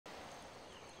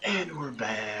And we're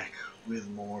back with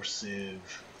more Civ.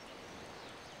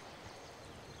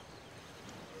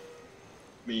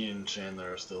 Me and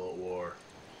Chandler are still at war.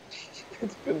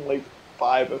 It's been like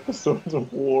 5 episodes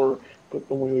of war, but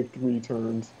only like 3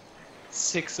 turns.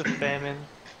 6 of famine.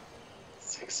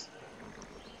 6.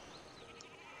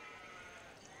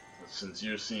 Since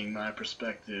you're seeing my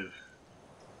perspective,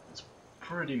 it's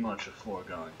pretty much a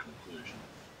foregone conclusion.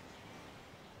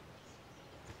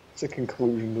 It's a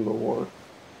conclusion to the war.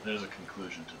 There's a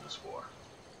conclusion to this war.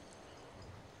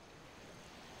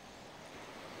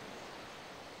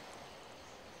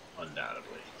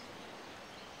 Undoubtedly.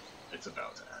 It's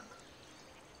about to end.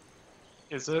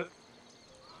 Is it?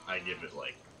 I give it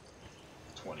like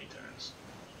 20 turns.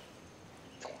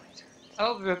 20 turns. I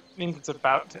don't think that means it's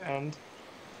about to end.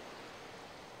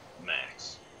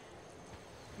 Max.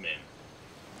 Min.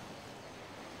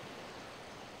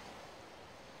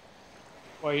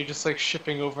 Why, are you just like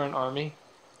shipping over an army?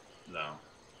 No.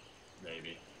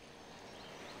 Maybe.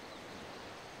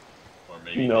 Or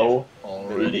maybe No. they've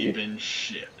already Maybe. been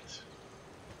shipped.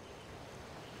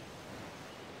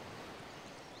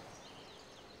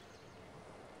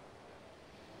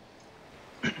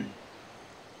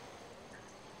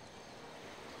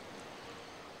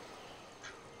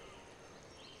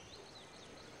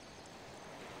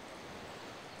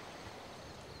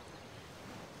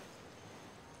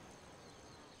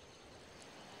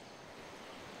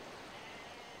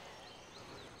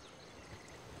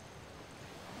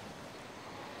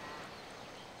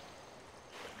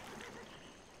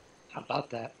 How about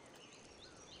that?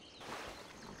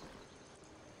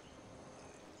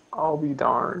 I'll be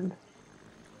darned.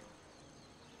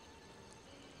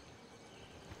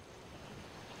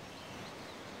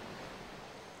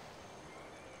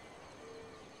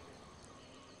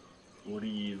 What are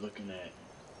you looking at,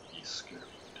 you skirt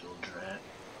Pildrat?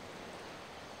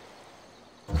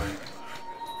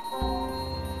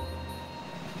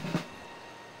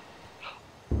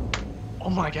 Oh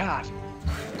my god!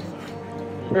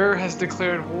 Has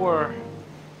declared war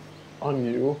On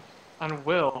you. on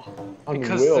Will. On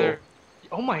Because Will. they're...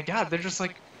 Oh my god, they're just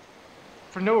like...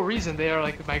 For no reason, they are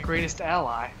like my greatest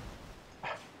ally.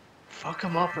 Fuck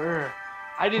him up,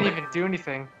 I didn't even do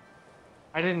anything.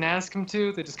 I didn't ask him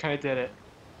to, they just kind of did it.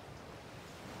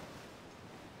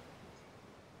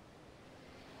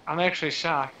 I'm actually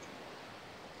shocked.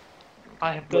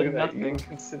 I have Look done at that, you nothing.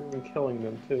 considering killing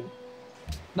them too.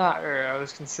 Not I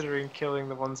was considering killing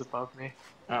the ones above me.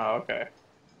 Oh, okay.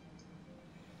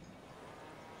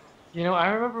 You know, I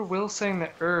remember Will saying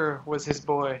that was his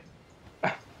boy.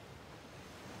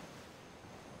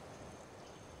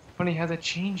 Funny how that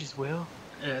changes, Will.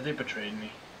 Yeah, they betrayed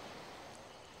me.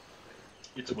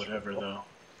 It's whatever, though.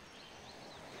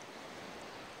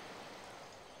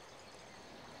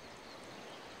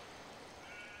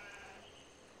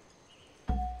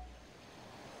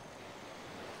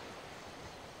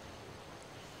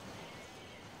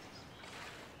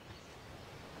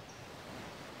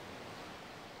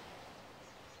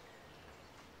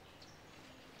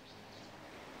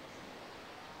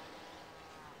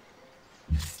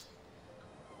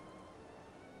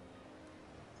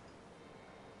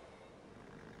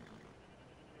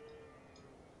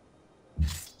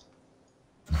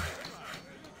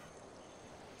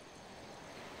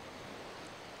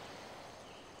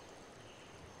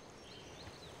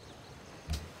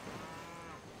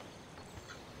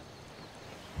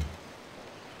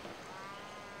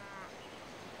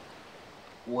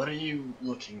 What are you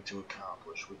looking to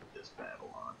accomplish with this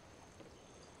Babylon?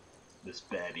 This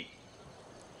baddie?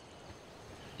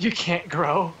 You can't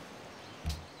grow.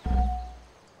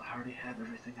 I already have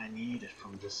everything I needed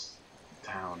from this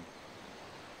town.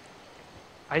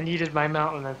 I needed my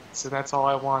mountain, so that's all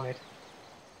I wanted.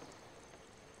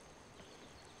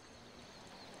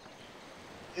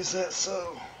 Is that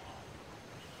so?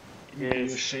 It It'd be a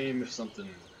is. shame if something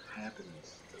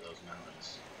happens to those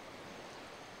mountains.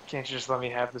 Can't you just let me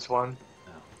have this one?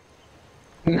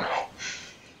 No. No.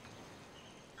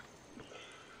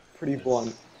 Pretty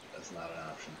blunt. That's not an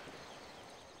option.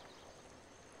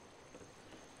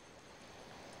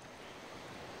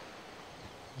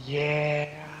 Yeah.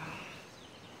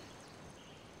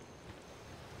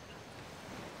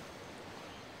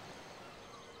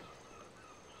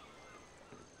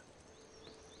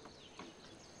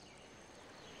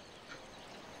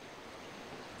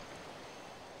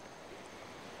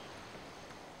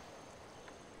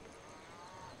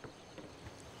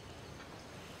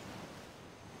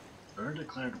 Ur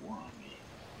declared war on me.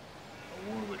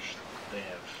 A war which they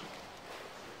have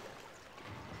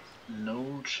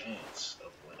no chance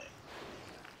of winning.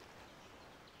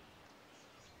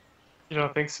 You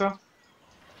don't think so?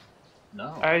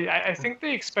 No. I think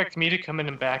they expect me to come in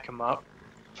and back him up.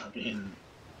 I mean,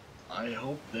 I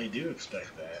hope they do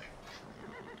expect that.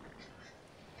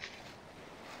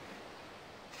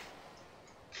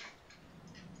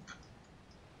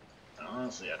 And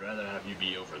honestly, I'd rather have you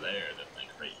be over there than like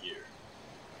right here.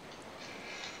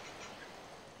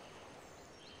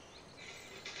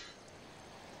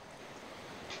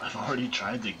 I've already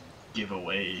tried to give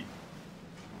away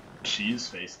cheese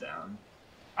face down.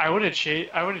 I would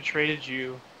have traded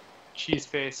you cheese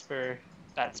face for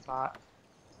that spot.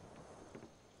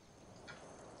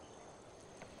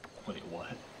 Wait,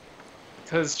 what?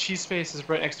 Because cheese face is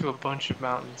right next to a bunch of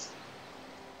mountains.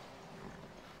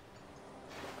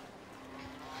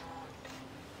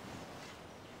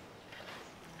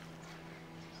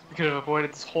 We could have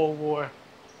avoided this whole war.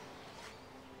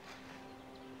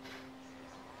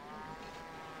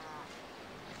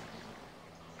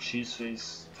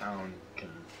 Cheeseface Town can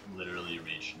literally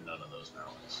reach none of those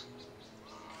mountains.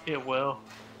 It will.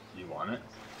 Do you want it?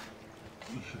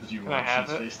 Do you Can I want have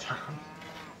it? Cheeseface Town?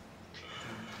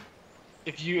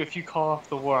 If you call off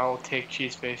the war, I will take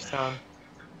cheese face town.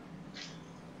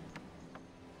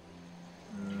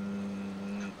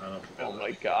 I don't think Oh my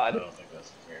I god. don't think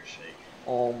that's a fair shake.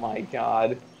 Oh my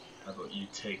god. How about you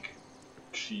take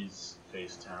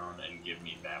Cheeseface Town and give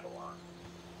me Babylon?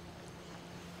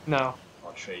 No.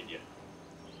 I'll trade you.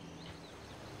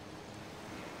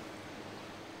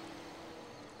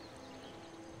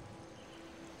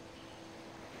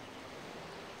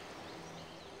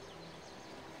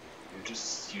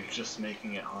 You're just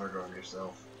making it harder on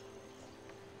yourself.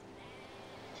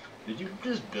 Did you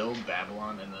just build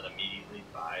Babylon and then immediately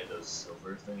buy those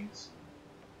silver things?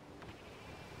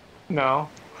 No.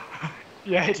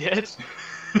 Yeah, I did.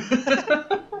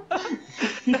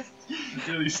 You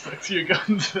really stuck to your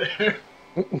guns there.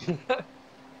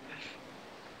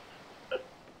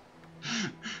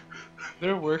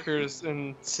 Their workers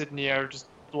in Sydney are just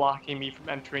blocking me from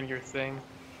entering your thing.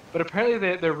 But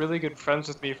apparently they're really good friends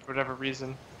with me for whatever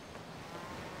reason.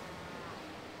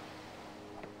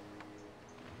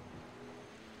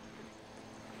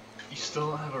 You still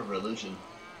don't have a religion.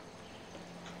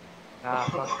 Nah,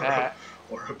 fuck that.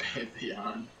 Or a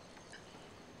pantheon.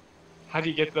 How do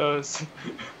you get those?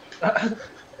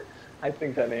 I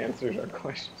think that answers our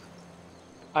question.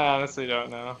 I honestly don't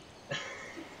know.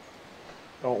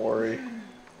 Don't worry.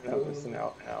 You're not missing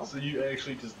out now. So you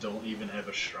actually just don't even have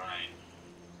a shrine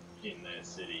in that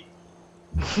city.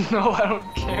 No, I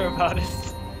don't care about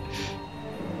it.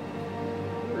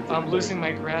 I'm losing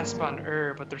my grasp on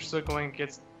but they're still going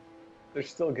against. They're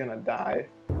still gonna die.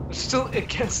 They're still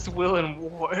against will and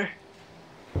war.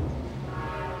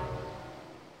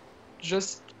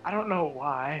 Just, I don't know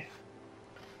why.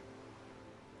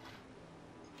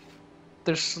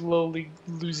 They're slowly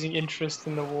losing interest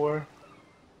in the war.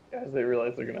 As they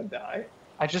realize they're gonna die.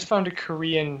 I just found a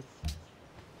Korean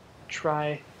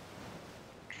triangle?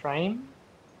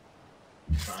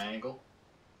 Triangle?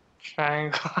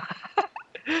 Triangle.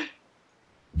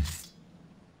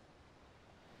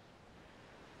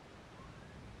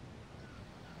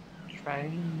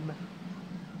 Trime.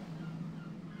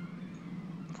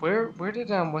 Where did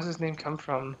what's his name come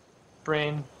from?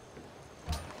 Brain.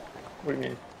 What do you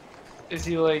mean? Is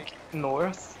he like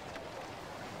north?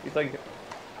 He's like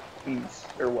east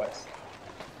or west.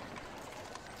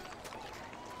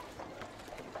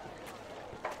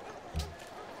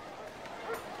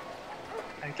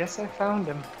 I guess I found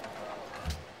him.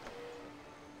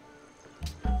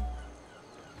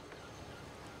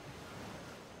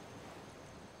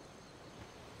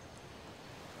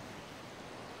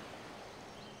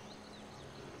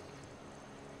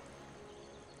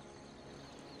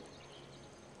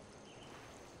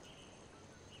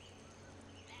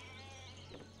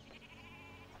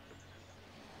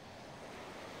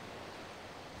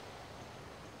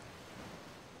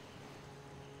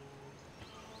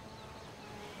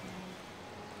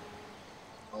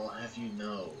 I'll have you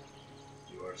know,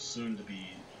 you are soon to be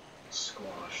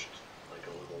squashed like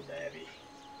a little babby.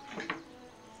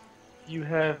 You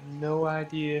have no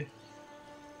idea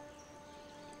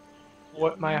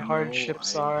what my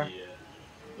hardships are. Idea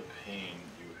the pain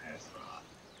you have brought.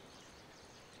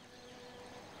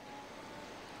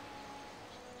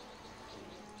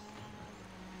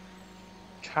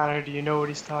 Connor, do you know what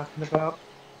he's talking about?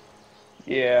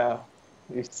 Yeah.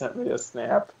 He sent me a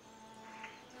snap.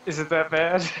 Is it that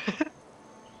bad?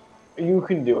 You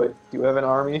can do it. Do you have an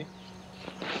army?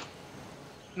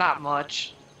 Not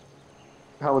much.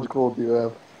 How much gold do you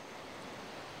have?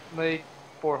 Like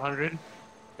 400.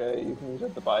 Okay, you can use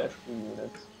it to buy a few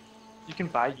units. You can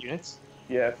buy units.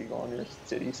 Yeah, if you go on your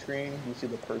city screen, you see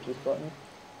the purchase button.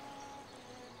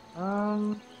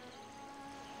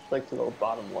 Like to the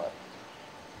bottom left.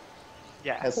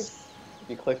 Has like, Yes. if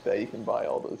you click that, you can buy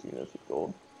all those units with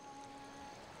gold.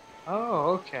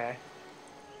 Oh, okay.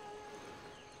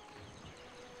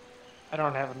 I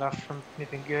don't have enough from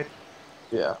anything good.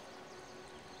 Yeah.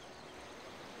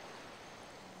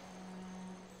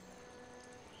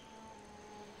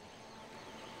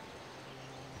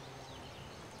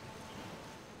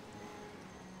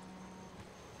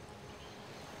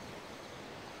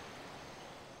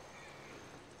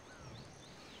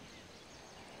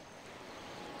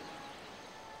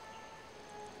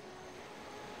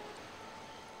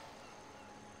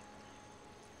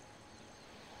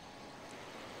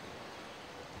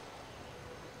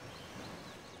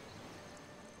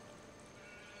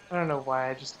 I don't know why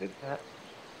I just did that.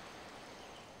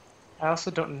 I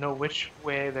also don't know which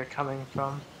way they're coming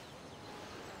from.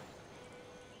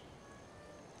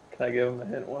 Can I give him a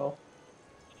hint, Will?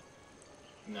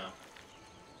 No.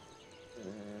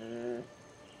 Mm,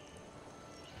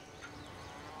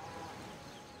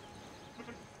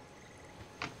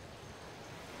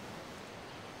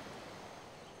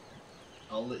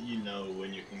 I'll let you know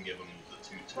when you can give him the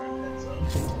 2-turn heads up. a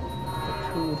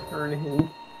 2-turn hint.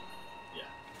 Yeah.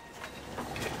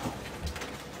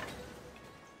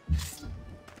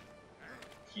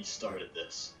 He started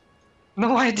this.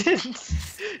 No, I didn't.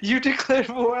 You declared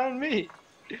war on me.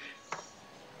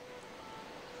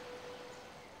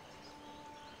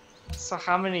 So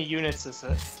how many units is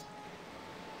it?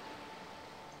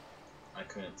 I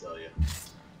couldn't tell you.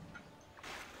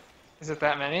 Is it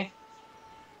that many?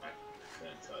 I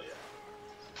couldn't tell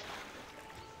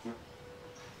you.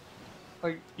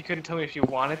 Like, you couldn't tell me if you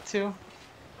wanted to? I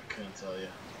couldn't tell you.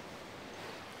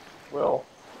 Will,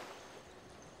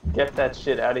 get that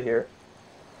shit out of here.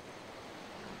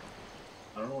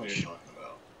 I don't know what you're talking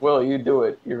about. Will, you do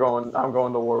it. You're going. I'm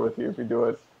going to war with you if you do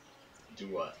it. Do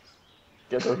what?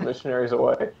 Get those missionaries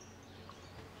away.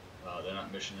 They're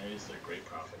not missionaries, they're great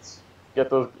prophets. Get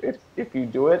those. If you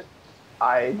do it,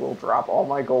 I will drop all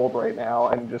my gold right now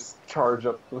and just charge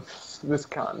up this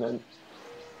continent.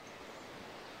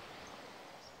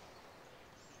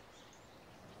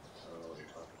 I don't know what you're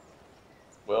talking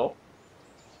Will,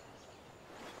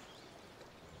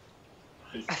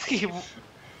 I about. think he, I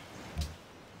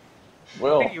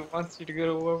Will, think he wants you to go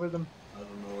to war with him. I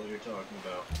don't know what you're talking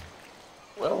about.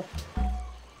 Will.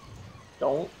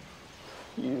 Don't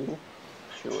you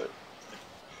do it.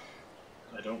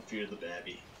 I don't fear the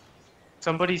babby.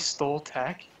 Somebody stole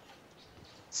tech?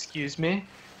 Excuse me?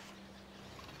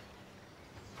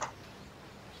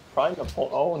 Probably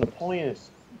Napoleon. Oh, Napoleon is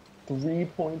 3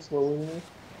 points lower than me.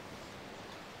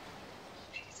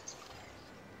 Jesus.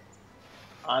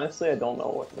 Honestly, I don't know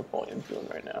what Napoleon's doing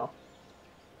right now.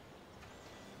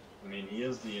 I mean, he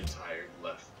has the entire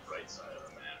right side of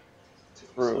the map to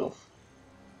True. himself.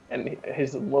 And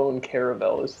his lone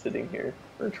caravel is sitting here,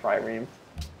 or trireme,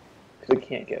 because it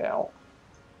can't get out.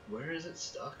 Where is it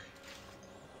stuck?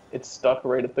 It's stuck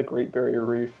right at the Great Barrier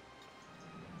Reef.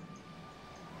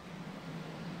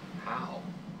 How?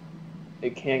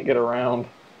 It can't get around.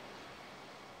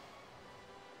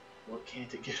 What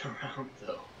can't it get around,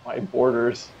 though? My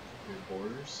borders. Your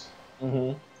borders?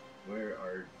 Mm-hmm.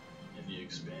 Have you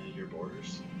expanded your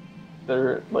borders?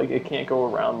 They're, like, it can't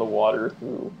go around the water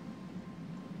through...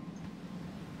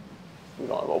 We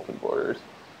don't have open borders.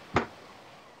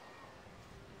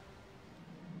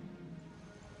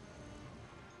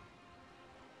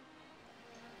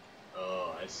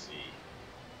 Oh, I see.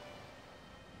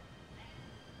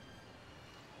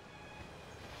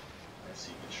 I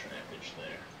see the trappage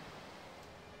there.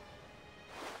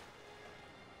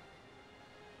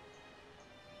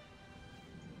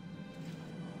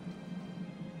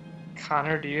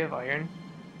 Connor, do you have iron?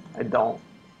 I don't.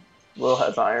 Will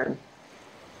has iron.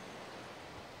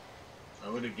 I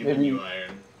would have given Maybe- you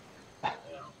iron.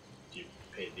 You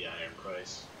paid the iron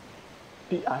price.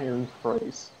 The iron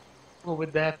price. What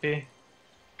would that be?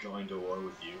 Going to war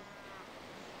with you.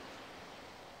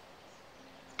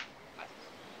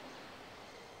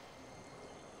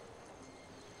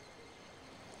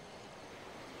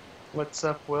 What's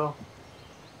up, Will?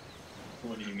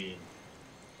 What do you mean?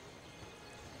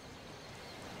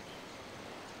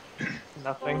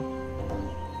 Nothing.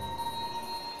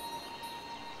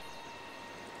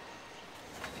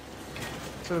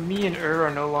 So me and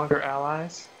are no longer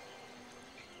allies?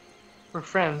 We're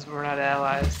friends, but we're not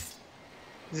allies.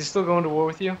 Is he still going to war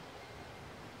with you?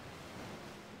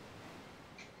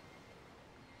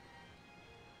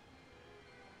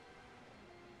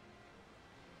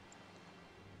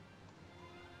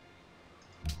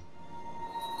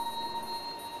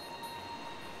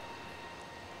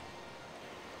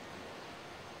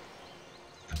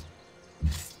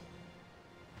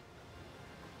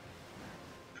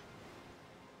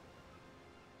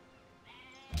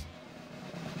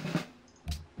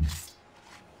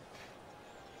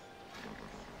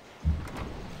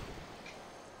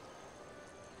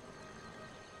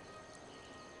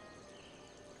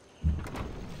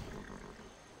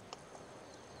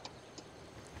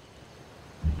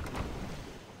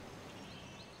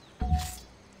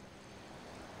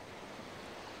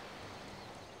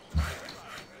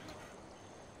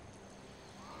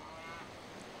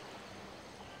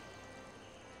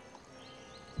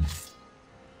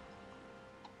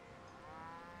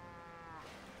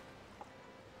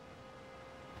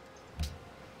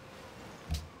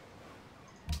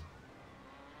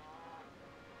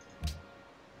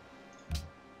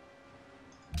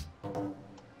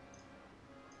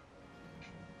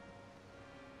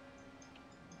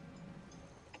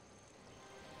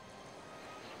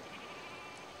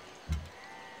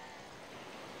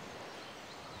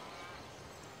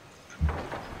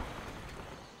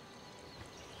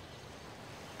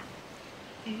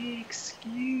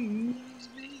 Excuse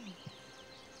me.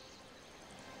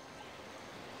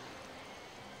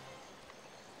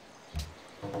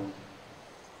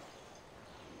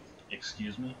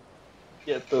 Excuse me?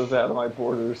 Get those out of my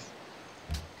borders.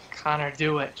 Connor,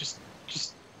 do it. Just.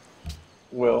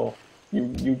 Will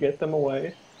you get them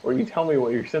away, or you tell me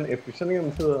what you're sending? If you're sending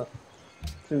them to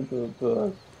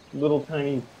the little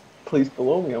tiny place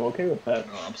below me, I'm okay with that.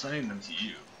 No, I'm sending them to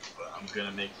you, but I'm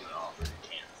gonna make you an offer you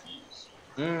can't refuse.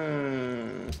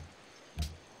 Mmm.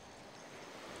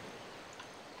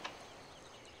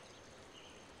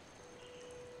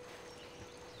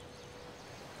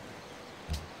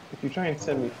 If you try and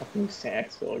send me fucking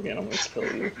Saxville again, I'm gonna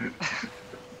kill you.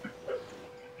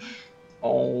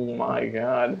 Oh my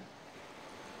god.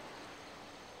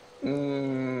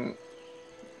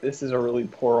 This is a really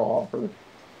poor offer.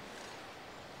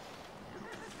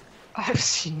 I've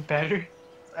seen better.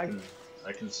 I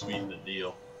can sweeten the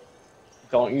deal.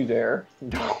 Don't you dare.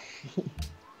 Don't.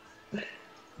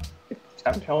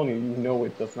 I'm telling you, you know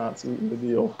it does not sweeten the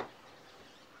deal.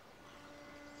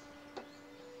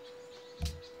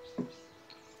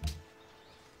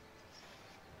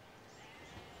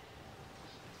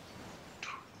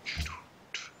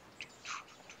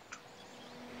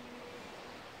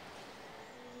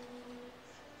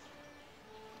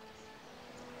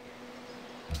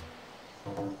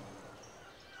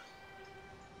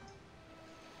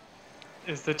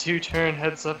 Is the 2-turn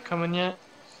heads up coming yet?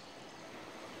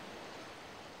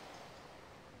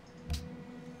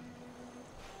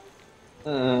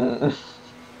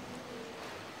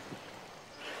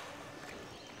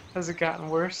 Has it gotten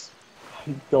worse?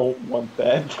 I don't want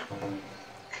that.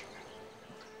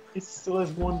 It still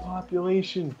has one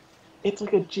population. It's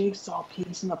like a jigsaw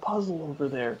piece in a puzzle over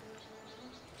there.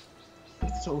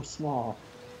 It's so small.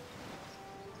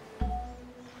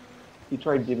 He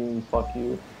tried giving me fuck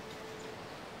you.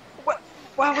 What?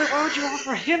 Why would you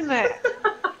offer him that?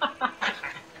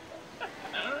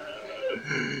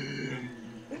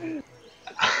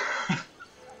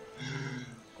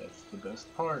 That's the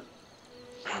best part.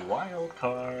 Wild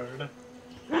card.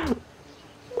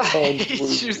 I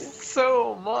hate you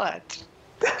so much.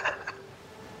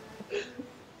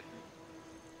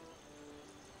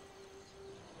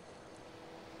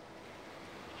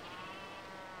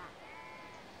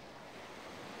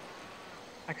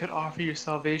 I could offer you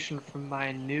salvation from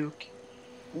my nuke.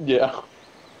 Yeah.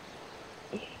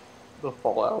 The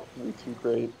fallout would be too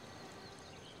great.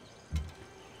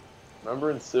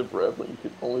 Remember in Civ Rev when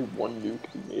only one nuke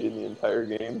could be made in the entire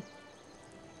game?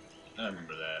 I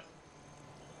remember that.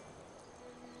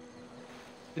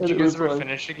 Did you guys ever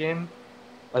finish a game?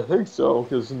 I think so,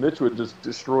 because Mitch would just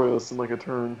destroy us in like a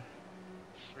turn.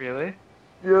 Really?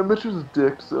 Yeah, Mitch was a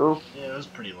dick, so... Yeah, it was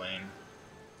pretty lame.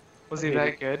 Was he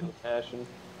that good? Passion.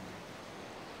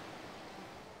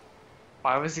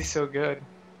 Why was he so good?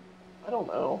 I don't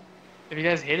know. If you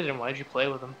guys hated him, why did you play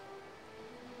with him?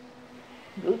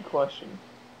 Good question.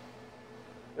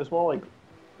 It's more like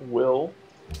Will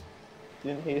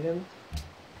didn't hate him,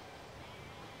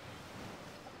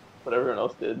 but everyone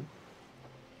else did.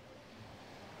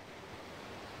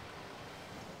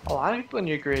 A lot of people in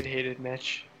your grade hated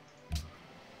Mitch.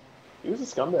 He was a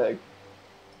scumbag.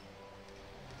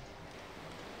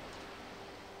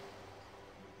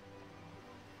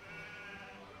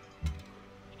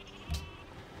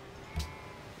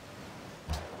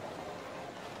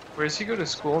 Where does he go to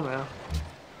school now?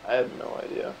 I have no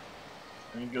idea.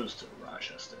 And he goes to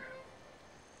Rochester.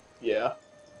 Yeah.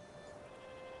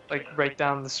 Like right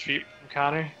down the street from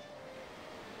Connor?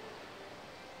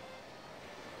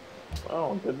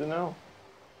 Oh, good to know.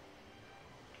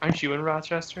 Aren't you in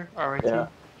Rochester? RIT? Yeah.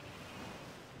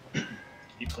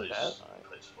 He plays That-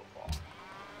 football.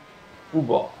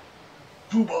 Football.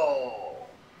 Football!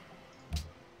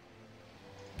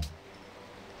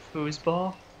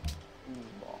 Foosball?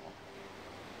 Football.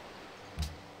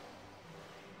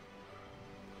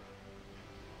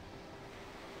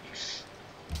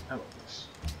 How about this?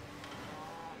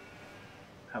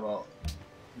 How about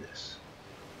this?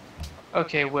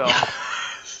 Okay, Will.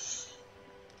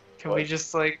 Can we What?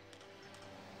 just like...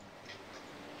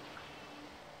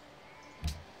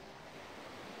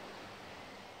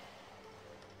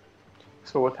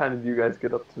 So what time did you guys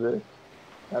get up today?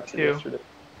 After 2. yesterday?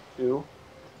 2?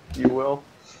 You will?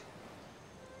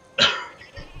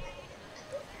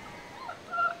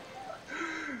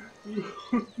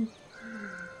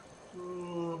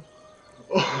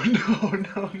 Oh no,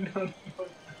 no, no, no.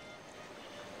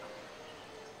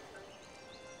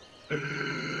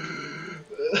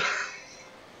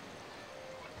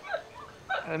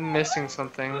 I'm missing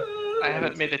something. I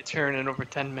haven't made a turn in over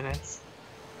 10 minutes.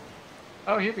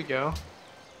 Oh, here we go.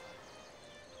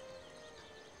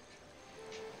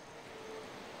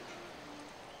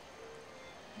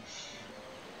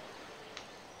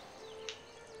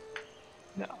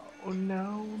 No,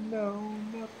 no, no,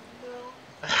 no, no.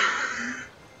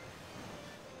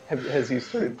 Has he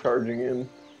started charging in?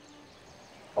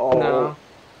 Oh,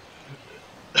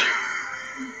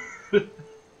 No.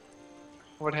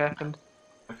 What happened?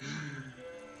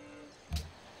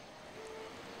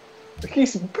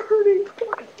 he's burning.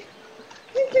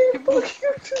 He gave Buck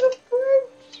you to the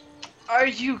fridge, Are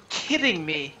you kidding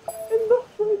me? and the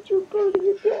fridge are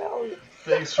burning it down.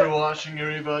 Thanks for watching,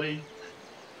 everybody.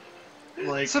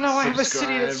 Like, So now I have a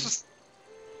city subscribe. that's just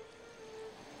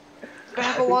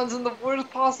Babylon's in the worst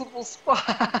possible spot.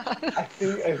 I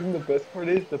think the best part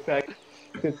is the fact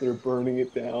that they're burning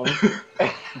it down.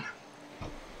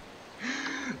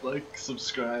 Like,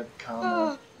 subscribe,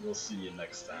 comment. We'll see you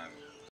next time.